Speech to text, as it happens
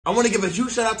I want to give a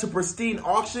huge shout out to Pristine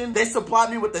Auction. They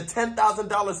supplied me with the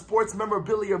 $10,000 sports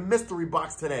memorabilia mystery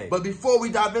box today. But before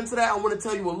we dive into that, I want to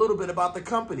tell you a little bit about the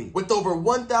company. With over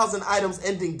 1,000 items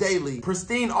ending daily,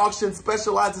 Pristine Auction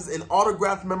specializes in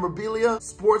autographed memorabilia,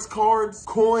 sports cards,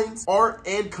 coins, art,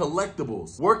 and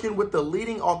collectibles. Working with the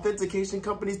leading authentication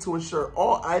companies to ensure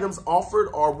all items offered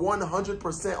are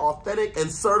 100% authentic and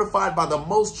certified by the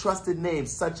most trusted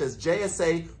names such as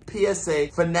JSA, PSA,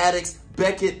 Fanatics,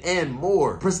 Beckett, and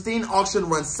more. Pristine Auction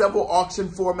runs several auction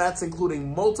formats,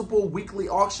 including multiple weekly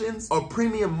auctions, a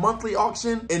premium monthly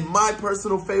auction, and my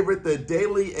personal favorite, the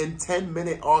daily and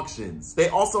 10-minute auctions. They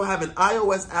also have an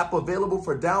iOS app available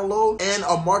for download and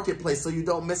a marketplace so you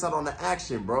don't miss out on the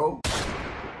action, bro.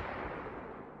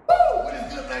 What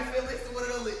is good, Mack family? It's the one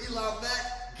and only Eli Mack.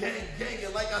 Gang,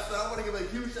 and like I said, I want to give a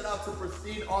huge shout out to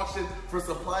Pristine Auction for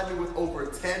supplying me with over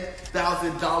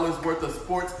 $10,000 worth of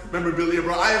sports memorabilia,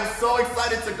 bro. I am so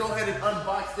excited to go ahead and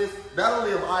unbox this. Not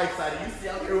only am I excited, you see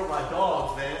out here with my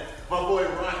dogs, man. My boy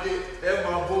Rocket and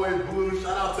my boy Blue,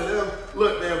 shout out to them.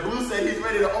 Look, man, Blue said he's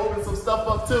ready to open some stuff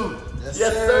up too.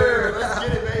 Yes, sir. Let's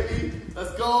get it, baby.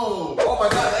 Let's go. Oh my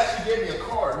God, they actually gave me a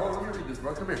card. Hold on, let me read this,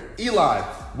 bro. Come here. Eli,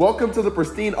 welcome to the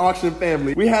Pristine Auction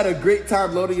family. We had a great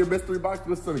time loading your mystery box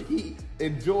with some heat.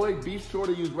 Enjoy. Be sure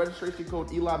to use registration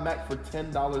code Eli Mack for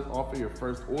 $10 off of your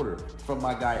first order. From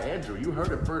my guy Andrew. You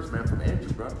heard it first, man, from Andrew,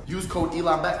 bro. Use code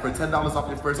Eli Mack for $10 off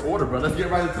your first order, bro. Let's get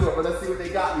right into it, bro. Let's see what they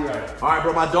got me right. All right,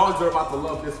 bro. My dogs are about to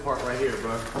love this part right here,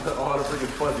 bro. All the freaking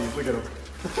fuzzies. Look at them.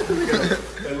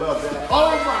 They love that.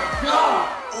 Oh my God!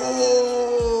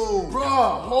 Oh, bro,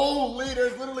 holy,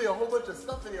 there's literally a whole bunch of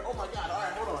stuff in here. Oh my God, all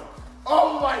right, hold on.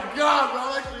 Oh my God, bro,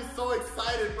 I'm actually so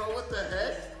excited, bro. What the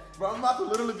heck? Bro, I'm about to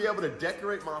literally be able to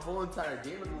decorate my whole entire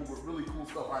gaming room with really cool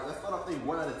stuff. All right, let's start off things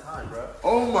one at a time, bro.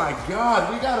 Oh my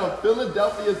God, we got a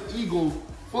Philadelphia Eagles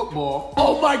football.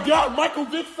 Oh my God, Michael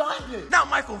Vick signed it. Not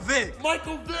Michael Vick.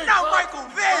 Michael Vick. Not bro. Michael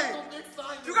Vick. Michael Vick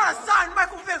signed it. You gotta sign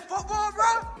Michael Vick football,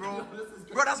 bro?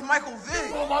 Bro, that's Michael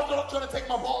Vick. Bro, my dog trying to take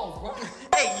my balls, bro.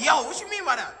 Hey, yo, what you mean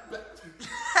by that?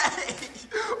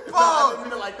 No, I didn't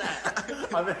mean it like that.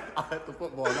 I meant the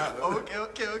football, not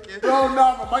Okay. Bro,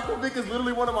 no, but Michael Vick is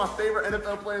literally one of my favorite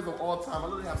NFL players of all time. I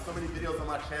literally have so many videos on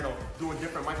my channel doing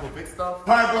different Michael Vick stuff.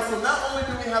 All right, bro, so not only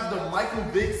do we have the Michael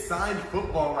Vick signed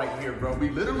football right here, bro, we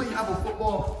literally have a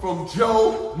football from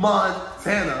Joe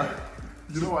Montana.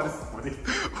 You know why this is funny?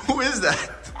 Who is that?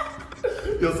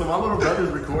 Yo, so my little brother's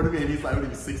recording me and he's like, when he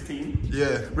was 16.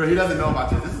 Yeah. Bro, he doesn't know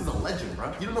about this. This is a legend,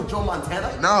 bro. You don't know Joe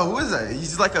Montana? No, who is that?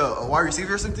 He's like a wide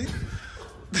receiver or something?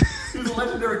 He's a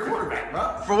legendary quarterback,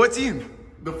 bro. For what team?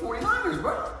 The 49ers,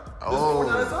 bro. Oh.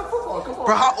 This is 49ers football, come on.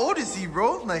 Bro, how old is he,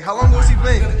 bro? Like, how long was he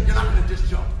playing? You're not gonna just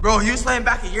jump. Bro, he was playing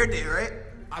back in your day, right?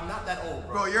 I'm not that old,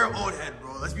 bro. Bro, you're an old head,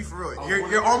 bro. Let's be for real.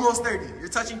 You're almost 30. You're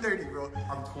touching 30, bro.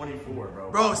 I'm 24,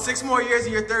 bro. Bro, 6 more years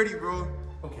and you're 30, bro.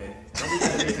 Okay. Don't be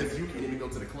that because you can't even go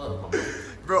to the club, my boy.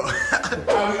 Bro.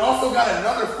 We also got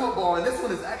another football, and this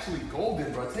one is actually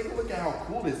golden, bro. Take a look at how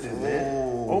cool this is, man.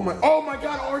 Oh my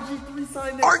God, RG3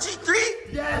 signed it.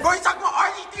 RG3? Yes. Bro, you talking about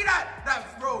RG3?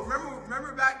 That bro,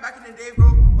 remember back in the day, bro,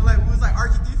 when like we was like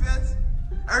RG3 fans?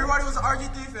 Everybody was an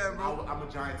RG3 fan, bro. I'm a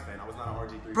Giants fan. I was not an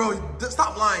RG3 bro, fan.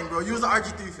 Stop lying, bro. You was an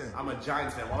RG3 fan. I'm a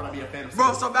Giants fan. Why would I be a fan of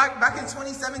Bro, so back in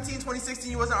 2017,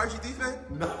 2016, you wasn't an RG3 fan?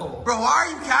 No. Bro, why are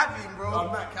you capping, bro? No,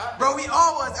 I'm not capping. Bro, we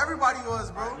all was. Everybody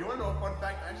was, bro. You want to know a fun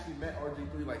fact? I actually met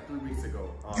RG3 like 3 weeks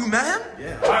ago. You met him?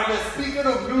 Yeah. All right, man, speaking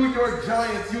of New York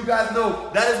Giants, you guys know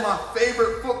that is my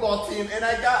favorite football team, and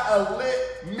I got a lit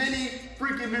mini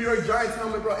freaking New York Giants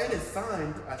helmet, bro, and it's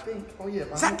signed, I think. Oh, yeah.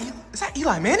 Is that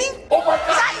Eli Manning? Oh, my God.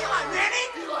 Is that Eli Manning?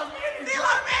 Eli Manning.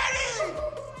 Eli Manning.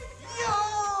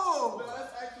 Yo. No,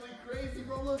 that's actually crazy,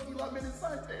 bro. Look, Eli Manning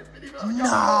signed fans.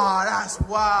 Nah, that's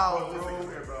wild, bro.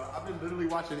 Listen here, bro. I've been literally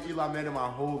watching Eli Manning my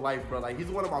whole life, bro. Like, he's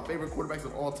one of my favorite quarterbacks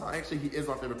of all time. Actually, he is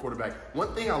my favorite quarterback.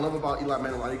 One thing I love about Eli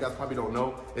Manning, a lot of you guys probably don't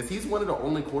know, is he's one of the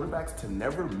only quarterbacks to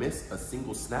never miss a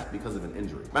single snap because of an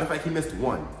injury. Matter of fact, he missed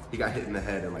one. He got hit in the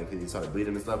head and like he started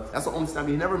bleeding and stuff. That's the only snap.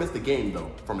 He never missed a game though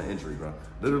from an injury, bro.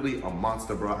 Literally a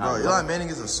monster, bro. Bro, Eli Manning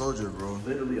is a soldier, bro.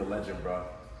 Literally a legend, bro.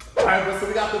 All right, bro. So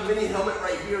we got the mini helmet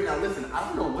right here. Now listen, I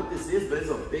don't know what this is, but it's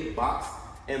a big box.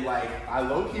 And like, I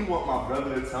low-key want my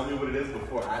brother to tell me what it is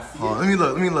before I see it. Let me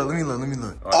look.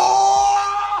 Right.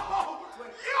 Oh!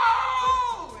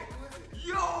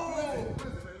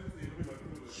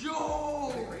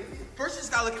 Yo! First, you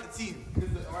just gotta look at the team.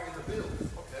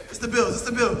 It's the Bills.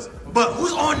 But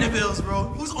who's on the Bills, bro?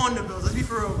 Who's on the Bills? Let's be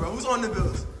for real, bro. Who's on the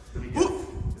Bills? Who?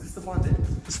 Is this Stephon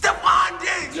Diggs? Stephon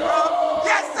Diggs, bro! Yo!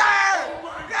 Yes, sir!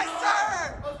 Oh Yes,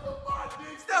 sir! Stephon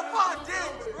Diggs! Stephon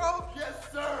Diggs, bro! Yes,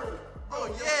 sir! Oh,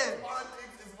 yeah. Stephon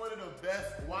Diggs is one of the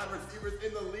best wide receivers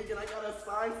in the league, and I got a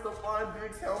signed Stephon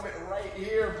Diggs helmet right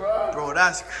here, bro. Bro,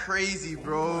 that's crazy,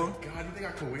 bro. Oh my God, you think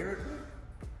I can wear it, bro?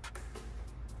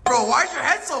 Bro, why is your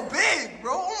head so big,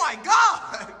 bro? Oh my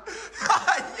God.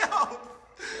 Yo,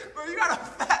 bro, you got a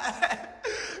fat head.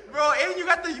 Bro, and you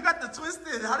got the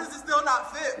twisted. How does it still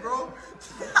not fit, bro?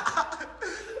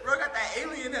 Bro, got that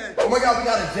alien head. Oh my God, we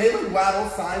got a Jalen Waddle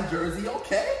signed jersey.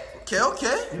 Okay.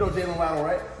 Okay. You know Jalen Waddle,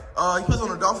 right? He plays on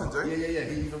the Dolphins, right? Yeah.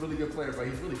 He's a really good player, but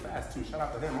he's really fast too. Shout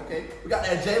out to him, okay? We got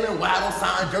that Jalen Waddle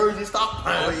signed jersey. Stop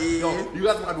playing. Oh, yeah. Yo, you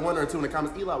guys might be wondering too in the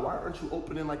comments, Eli, why aren't you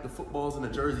opening like the footballs and the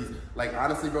jerseys? Like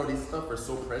honestly, bro, these stuff are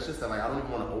so precious that like I don't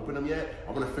even want to open them yet.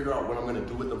 I'm gonna figure out what I'm gonna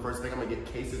do with them first thing. I'm gonna get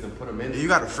cases and put them in. You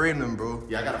gotta frame them, bro.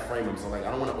 Yeah, I gotta frame them. So like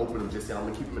I don't want to open them just yet. I'm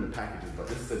gonna keep them in the packages. But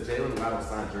this is a Jalen Waddle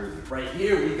signed jersey. Right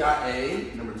here we got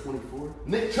a number 24,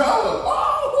 Nick Chubb.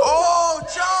 Oh,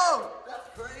 Chubb. That's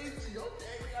crazy.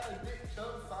 Okay, we got a Nick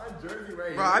Chubb signed jersey right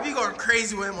here. Bro, I be going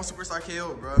crazy with him on Superstar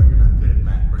KO, bro. You're not good at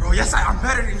math, bro. Bro, yes, I'm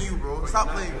better than you, bro. Stop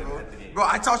playing, bro. Bro,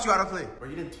 I taught you how to play. Bro,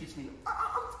 you didn't teach me.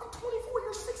 I'm 24,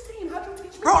 you're 16. How'd you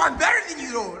teach me? Bro, I'm better than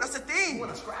you, though. That's the thing. You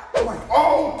want to scrap?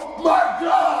 Oh my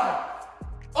God!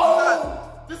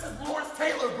 Oh, this is Lawrence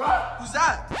Taylor, bro. Who's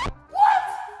that? What?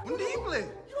 When did he play?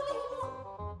 You don't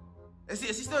know who? Is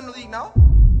he still in the league now?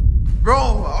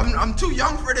 Bro, I'm too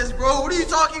young for this, bro. What are you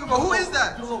talking about? Who is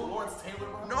that? You know Lawrence Taylor,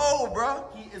 bro? No, bro.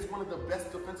 He is one of the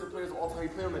best defensive players of all time. He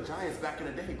played on the Giants back in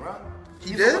the day, bro.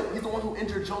 He did? He's the one who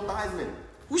injured Joe Theismann.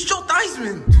 Who's Joe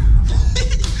Theismann?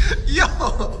 Yo,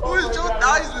 who is Joe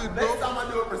Theismann, bro? Next time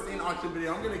I do a pristine auction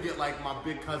video, I'm gonna get like my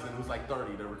big cousin who's like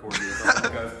 30 to record me or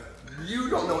something because you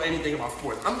don't know anything about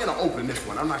sports. I'm gonna open this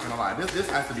one. I'm not gonna lie. This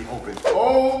has to be open.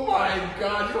 Oh my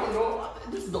God, you don't know?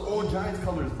 This is the old Giants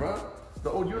colors, bro. The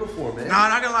old uniform, man. Nah,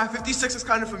 not gonna lie. 56 is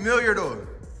kind of familiar, though.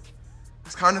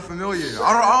 It's kind of familiar.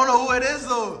 I don't know who it is,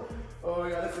 though. Oh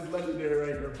my God, this is legendary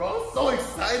right here, bro. I'm so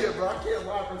excited, bro. I can't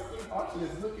lie. Pristine auction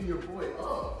is looking your boy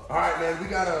up. All right, man. We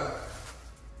got a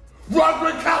Rob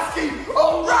Gronkowski.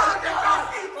 Oh Rob my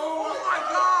God. Gronkowski. Oh my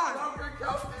God.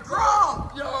 Rob Gronkowski.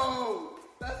 Gronk. Yo,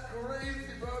 that's crazy,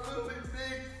 bro. Literally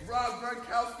big Rob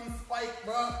Gronkowski spike,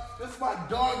 bro. This is my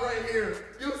dog right here.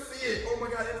 You see it. Oh my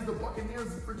God, it is the Buccaneers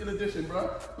freaking edition, bro.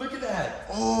 Look at that.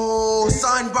 Oh,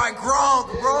 signed by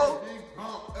Gronk, bro. Big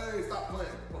Gronk. Hey, stop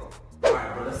playing. Hold on. All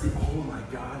right, bro, let's see. Oh my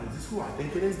God, is this who I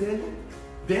think it is, Daniel?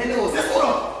 Daniel, is this one?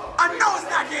 I know it's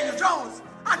not Daniel Jones.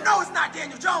 I know it's not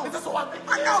Daniel Jones. Is this who I think it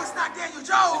is? I know it's not Daniel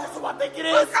Jones. Is this who I think it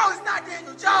I is? know it's not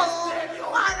Daniel Jones. Daniel.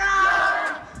 I know.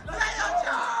 Yeah. Daniel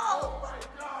Jones. Oh my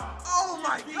God. Oh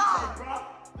my God. Bro.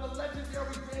 The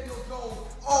legendary Daniel Jones.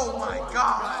 Oh my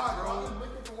God, bro. I'm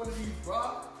looking for one of these,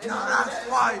 bro. Nah, that's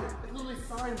fire. It's literally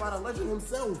signed by the legend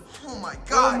himself. Oh my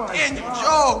God, Oh my Daniel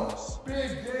God. Jones.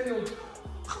 Big Daniel.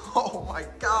 Oh my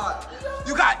God.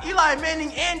 You got Eli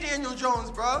Manning and Daniel Jones,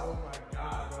 bro. Oh my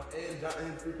God, bro.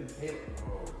 And freaking Taylor,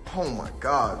 bro. Oh my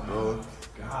God, bro.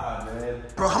 God, man.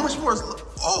 Bro, how much more is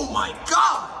oh my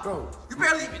God. Bro. You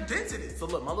barely even dented it. So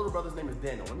look, my little brother's name is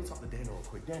Daniel. Let me talk to Daniel real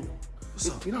quick. Daniel. What's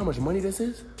up? You know how much money this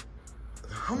is?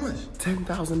 How much?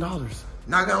 $10,000.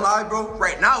 Not gonna lie, bro.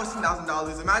 Right now it's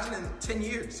 $10,000. Imagine in 10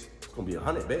 years. It's gonna be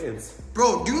 100 bands.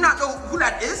 Bro, do you not know who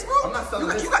that is, bro? I'm not selling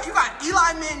this. You got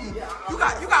Eli Manning. Yeah, you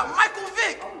got Michael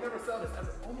Vick. I would never sell this ever.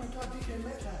 Oh my God, DK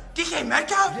Metcalf. DK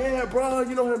Metcalf? Yeah, bro.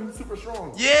 You know him. He's super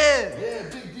strong. Yeah. Yeah,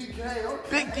 big DK. Okay.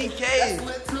 Big DK. That's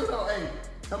lit too, though. Hey,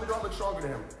 tell me do I look stronger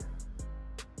than him?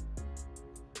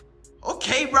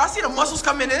 Okay, bro. I see the muscles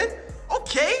coming in.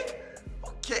 Okay.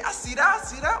 Okay, I see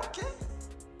that. Okay.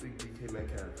 Big DK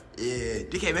Metcalf. Yeah,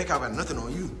 DK Metcalf got nothing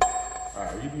on you. All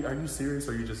right, are you serious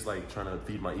or are you just like trying to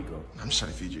feed my ego? I'm just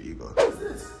trying to feed your ego. What is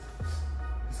this?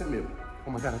 You sent me oh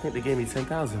my God, I think they gave me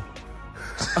 10,000.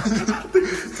 I think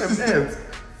this is 10 bands.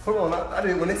 Hold on, I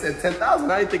didn't, when they said 10,000,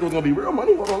 I didn't think it was gonna be real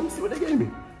money. Hold on, let me see what they gave me.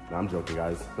 Nah, I'm joking,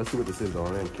 guys. Let's see what this is though,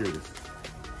 I'm curious.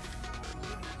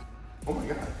 Oh my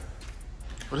God.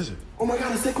 What is it? Oh my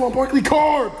God, a Saquon Barkley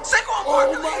card! Saquon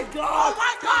Barkley! Oh my God! Oh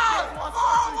my God!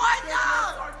 Oh my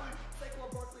God!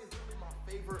 Saquon Barkley is literally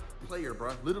my favorite player,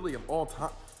 bro. Literally of all time.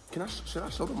 Should I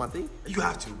show them my thing? You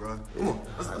have to, bro. Come on,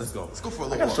 let's go. Let's go for a I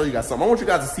little gotta walk. show you guys something. I want you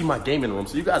guys to see my gaming room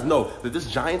so you guys know that this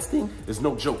Giants thing is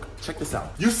no joke. Check this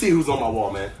out. You see who's on my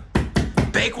wall, man.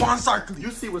 Baquan Barkley.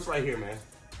 You see what's right here, man.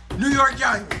 New York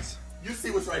Giants. You see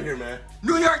what's right here, man.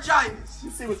 New York Giants.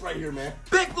 You see what's right here, man.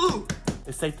 Big Blue.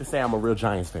 It's safe to say I'm a real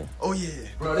Giants fan. Oh, yeah.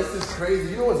 Bro, this is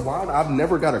crazy. You know what's wild? I've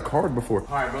never got a card before. All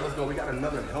right, bro, let's go. We got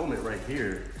another helmet right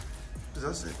here. What does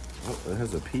that say? Oh, it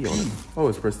has a P on it. Oh,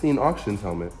 it's Pristine Auctions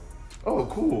helmet. Oh,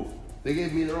 cool. They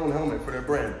gave me their own helmet for their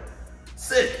brand.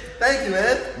 Sick. Thank you,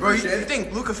 man. Bro, you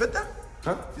think Blue could fit that?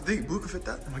 Huh? You think Blue can fit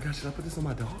that? Oh my God, should I put this on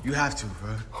my dog? You have to,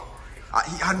 bro.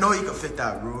 I know he can fit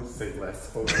that, bro. Say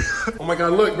less. Hold on. Oh my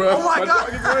God, look, bro. Oh my God.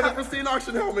 Dog is wearing a pristine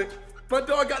auction helmet. My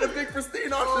dog got a big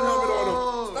pristine auction helmet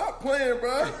on him. Stop playing,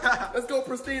 bro. Let's go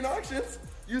pristine auctions.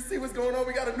 You see what's going on?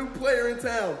 We got a new player in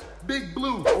town. Big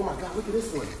Blue. Oh my God, look at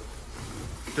this one.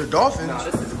 The Dolphins? Nah,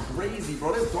 this is crazy,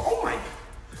 bro. Oh my.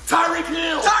 Tyreek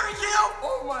Hill. Tyreek Hill?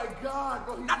 Oh my God,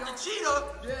 bro. Not the cheetah.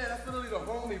 Yeah, that's literally the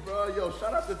homie, bro. Yo,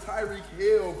 shout out to Tyreek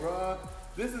Hill, bro.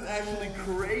 This is actually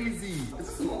crazy. Is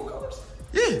this some old colors?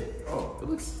 Yeah. Oh, it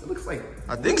looks like.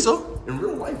 I think so. In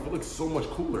real life, it looks so much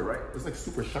cooler, right? It's like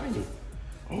super shiny.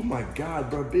 Oh my God,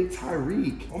 bro, big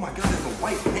Tyreek. Oh my God, it's a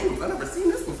white Bengals. I never seen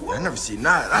this before. I never seen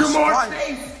that. That's Jamar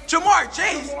Chase. Jamar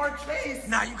Chase. Jamar Chase.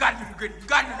 Nah, you gotta do the gritty. You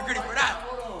gotta do the gritty for that.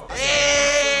 Hold on.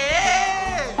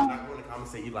 Hey. I'm not going to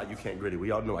comment and say, Eli, you can't gritty.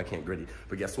 We all know I can't gritty.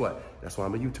 But guess what? That's why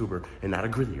I'm a YouTuber and not a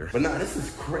grittier. But nah, this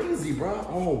is crazy, bro.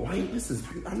 Oh, white. This is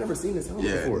beautiful. I've never seen this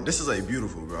helmet before. This is like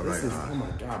beautiful, bro. This is, oh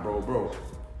my God, bro.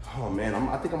 Oh man,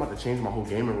 I think I'm about to change my whole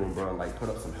gaming room, bro. Like put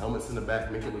up some helmets in the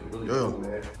back, make it look really cool,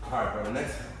 man. All right, bro. The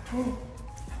next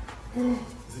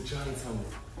is a Giants helmet.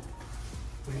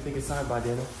 What do you think it's signed by,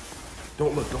 Daniel?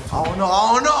 Don't look. Don't talk. I don't know.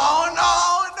 All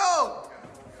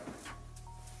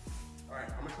right,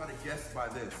 I'm gonna try to guess by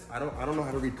this. I don't know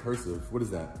how to read cursive. What is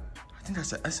that? I think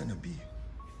that's an S and a B.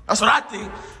 That's what I think.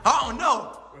 I don't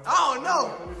know.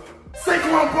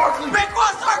 Saquon Barkley.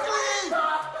 Saquon Barkley.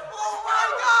 Oh my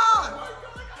God.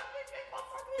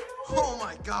 Oh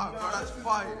my God, bro, that's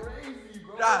fire.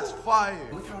 That's fire.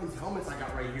 Look how these helmets I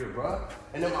got right here, bro.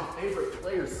 And then my favorite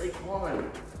player, Saquon.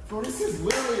 Bro, this is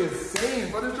literally insane,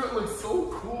 bro. This shirt looks so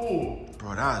cool.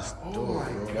 Bro, that's dope, oh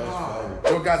my bro. God.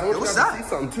 Yo, guys, I want you guys to see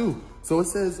something too. So it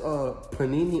says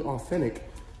Panini Authentic.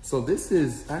 So this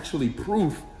is actually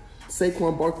proof.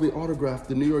 Saquon Barkley autographed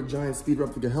the New York Giants Speed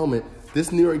Replica helmet.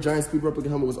 This New York Giants Speed Replica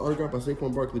helmet was autographed by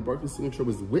Saquon Barkley. Barkley's signature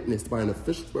was witnessed by an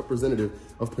official representative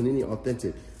of Panini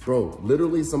Authentic. Bro,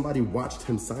 literally somebody watched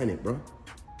him sign it, bro.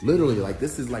 Literally, like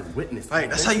this is like witnessed. Like,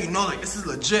 that's how you know, like, this is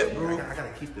legit, bro. I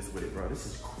gotta keep this with it, bro. This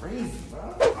is crazy, bro.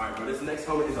 All right, bro, this next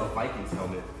helmet is a Vikings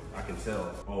helmet. I can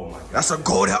tell. Oh my God. That's a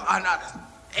gold helmet.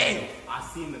 Hey. I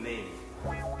seen the name.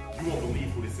 You won't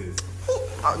believe who this is. Who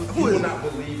you is will not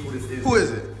believe who this is. Who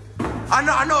is it? I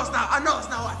know it's not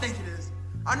who I think it is.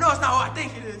 I know it's not who I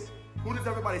think it is. Who does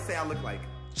everybody say I look like?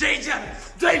 Jay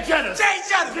Jettis. Jay Jettis. Jay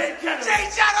Jettis. Jay Jettis. Jay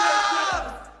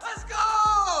Jettis. Let's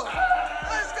go.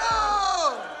 Let's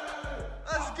go.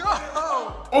 Let's go.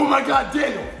 Oh my God,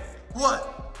 Daniel.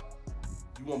 What?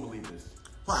 You won't believe this.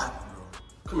 What happened, bro?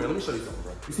 Come here, let me show you something,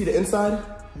 bro. You see the inside?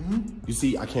 Mm-hmm. You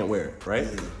see, I can't wear it, right?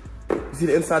 Yeah. You see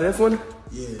the inside of this one?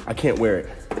 Yeah. I can't wear it.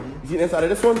 Mm-hmm. You see the inside of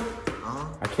this one? Uh-huh.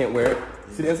 I can't wear it.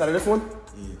 Yeah. See the inside of this one?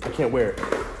 Yeah. I can't wear it.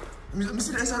 Let me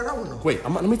see the inside of that one, though. Wait,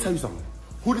 let me tell you something.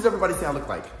 Who does everybody say I look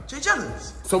like? Jay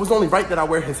Jettis. So it's only right that I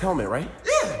wear his helmet, right?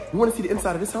 Yeah. You want to see the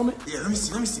inside of this helmet? Yeah, let me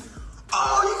see.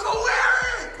 Oh, you can wear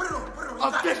it! Put it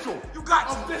on. Official. You got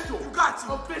to. Official. You got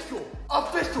to.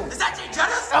 Official. Is that Jay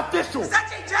Jettis? Official. Is that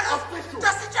Jay Jettis? Official.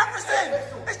 Justin Jefferson.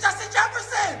 Official. It's Justin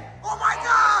Jefferson. Oh my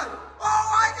God. Oh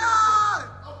my God.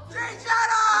 Jay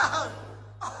Jettis.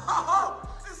 Oh,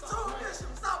 it's too official.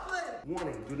 Stop playing.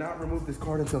 Warning, do not remove this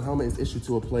card until helmet is issued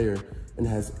to a player and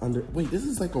has under, wait, this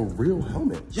is like a real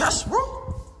helmet. Yes, bro.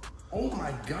 Oh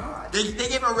my God. They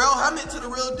gave a real helmet to the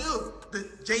real dude,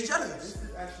 the Jay Jettis. This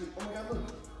is actually, oh my God, look.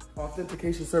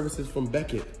 Authentication services from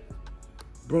Beckett.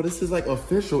 Bro, this is like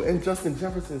official, and Justin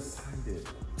Jefferson signed it.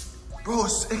 Bro,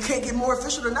 it can't get more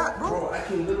official than that, bro. Bro, I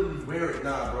can literally wear it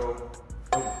now, bro.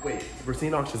 Oh, wait,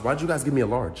 Pristine Auctions, why'd you guys give me a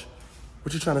large?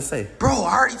 What you trying to say? Bro,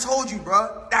 I already told you,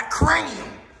 bro. That cranium.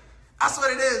 That's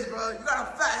what it is, bro. You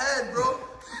got a fat head, bro.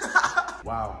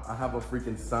 Wow, I have a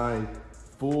freaking signed,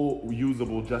 full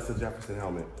usable Justin Jefferson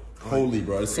helmet. Holy,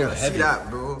 bro, it's so heavy. See that,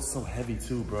 bro. It's so heavy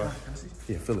too, bro. Can I see?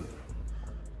 Yeah, feel it.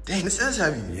 Dang, this is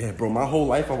heavy. Yeah, bro, my whole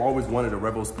life I've always wanted a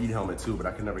Rebel Speed helmet too, but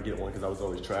I could never get one because I was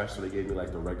always trash, so they gave me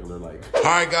like the regular, like. All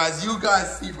right, guys, you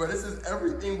guys see, bro, this is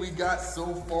everything we got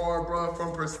so far, bro,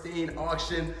 from Pristine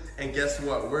Auction. And guess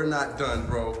what? We're not done,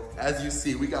 bro. As you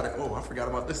see, we got oh, I forgot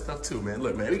about this stuff too, man.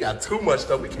 Look, man, we got too much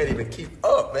stuff we can't even keep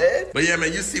up, man. But yeah,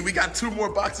 man, you see, we got 2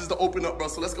 more boxes to open up, bro,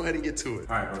 so let's go ahead and get to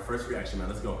it. All right, bro, first reaction, man,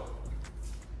 let's go.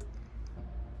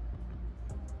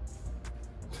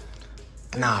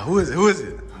 Nah, who is it? Who is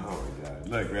it? Oh my God,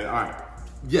 look, man, all right.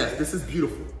 Yes, this is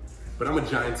beautiful, but I'm a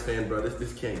Giants fan, bro.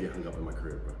 This can't get hung up in my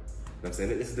career, bro. You know what I'm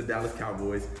saying? This is the Dallas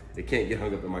Cowboys. It can't get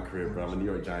hung up in my career, bro. I'm a New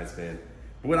York Giants fan.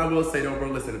 But what I will say though, bro,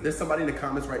 listen, if there's somebody in the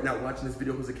comments right now watching this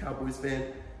video who's a Cowboys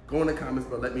fan, go in the comments,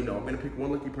 bro, let me know. I'm gonna pick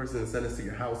one lucky person and send this to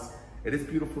your house. It is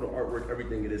beautiful, the artwork,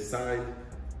 everything. It is signed.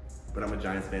 but I'm a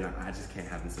Giants fan. I just can't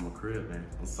have this in my crib, man.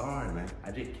 I'm sorry, man.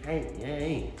 I just can't.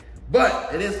 Yeah.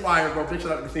 But it is fire, bro. Big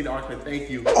shout out to Pristine Auction. Thank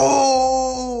you.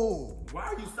 Oh! Why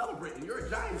are you celebrating? You're a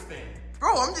Giants fan.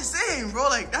 Bro, I'm just saying, bro.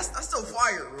 Like, that's so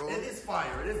fire, bro. It is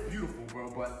fire. It is beautiful, bro.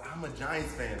 But I'm a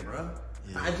Giants fan, bro.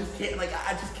 Yeah. I just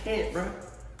can't, bro.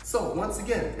 So, once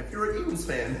again, if you're an Eagles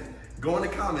fan, go in the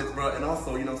comments, bro. And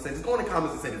also, you know what I'm saying? Just go in the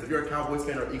comments and say this. If you're a Cowboys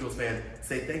fan or Eagles fan,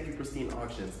 say thank you, Pristine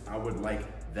Auctions. I would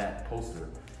like that poster.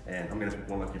 And I'm gonna pick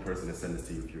one lucky person to send this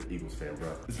to you if you're an Eagles fan,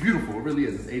 bro. It's beautiful, it really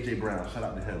is. It's AJ Brown, shout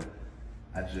out to him.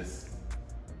 I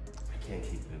can't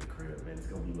keep it in the crib, man. It's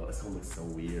gonna look so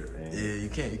weird, man. Yeah, you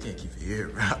can't keep it here,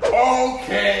 bro.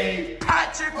 Okay,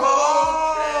 Patrick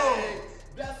Mahomes! Okay,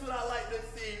 that's what I like to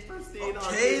see, Pristine.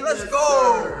 Okay, let's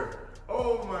go. Sir.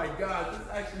 Oh my God, this is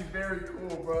actually very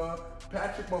cool, bro.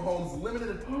 Patrick Mahomes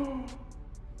limited.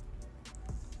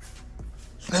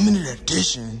 Limited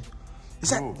edition. Is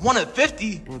that 1 of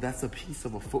 50? Bro, that's a piece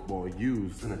of a football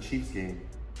used in a Chiefs game.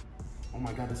 Oh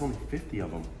my God, there's only 50 of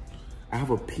them. I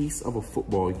have a piece of a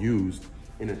football used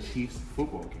in a Chiefs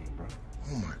football game, bro.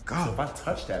 Oh my God. So if I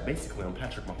touch that, basically I'm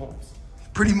Patrick Mahomes.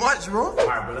 Pretty much, bro. All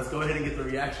right, bro, let's go ahead and get the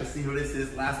reaction, see who this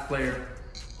is. Last player.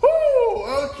 Woo,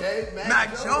 okay,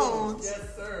 Mac Jones.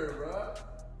 Yes, sir, bro.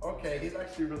 Okay, he's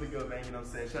actually really good, man. You know what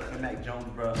I'm saying? Shout out to Mac Jones,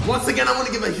 bro. Once again, I want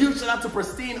to give a huge shout out to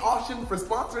Pristine Auction for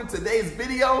sponsoring today's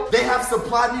video. They have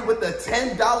supplied me with a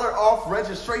 $10 off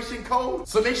registration code.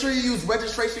 So make sure you use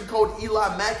registration code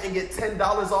Eli Mack and get $10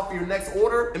 off your next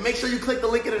order. And make sure you click the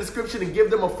link in the description and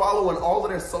give them a follow on all of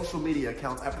their social media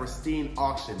accounts at Pristine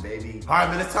Auction, baby. All right,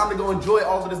 man, it's time to go enjoy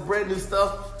all of this brand new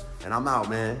stuff. And I'm out,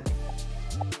 man.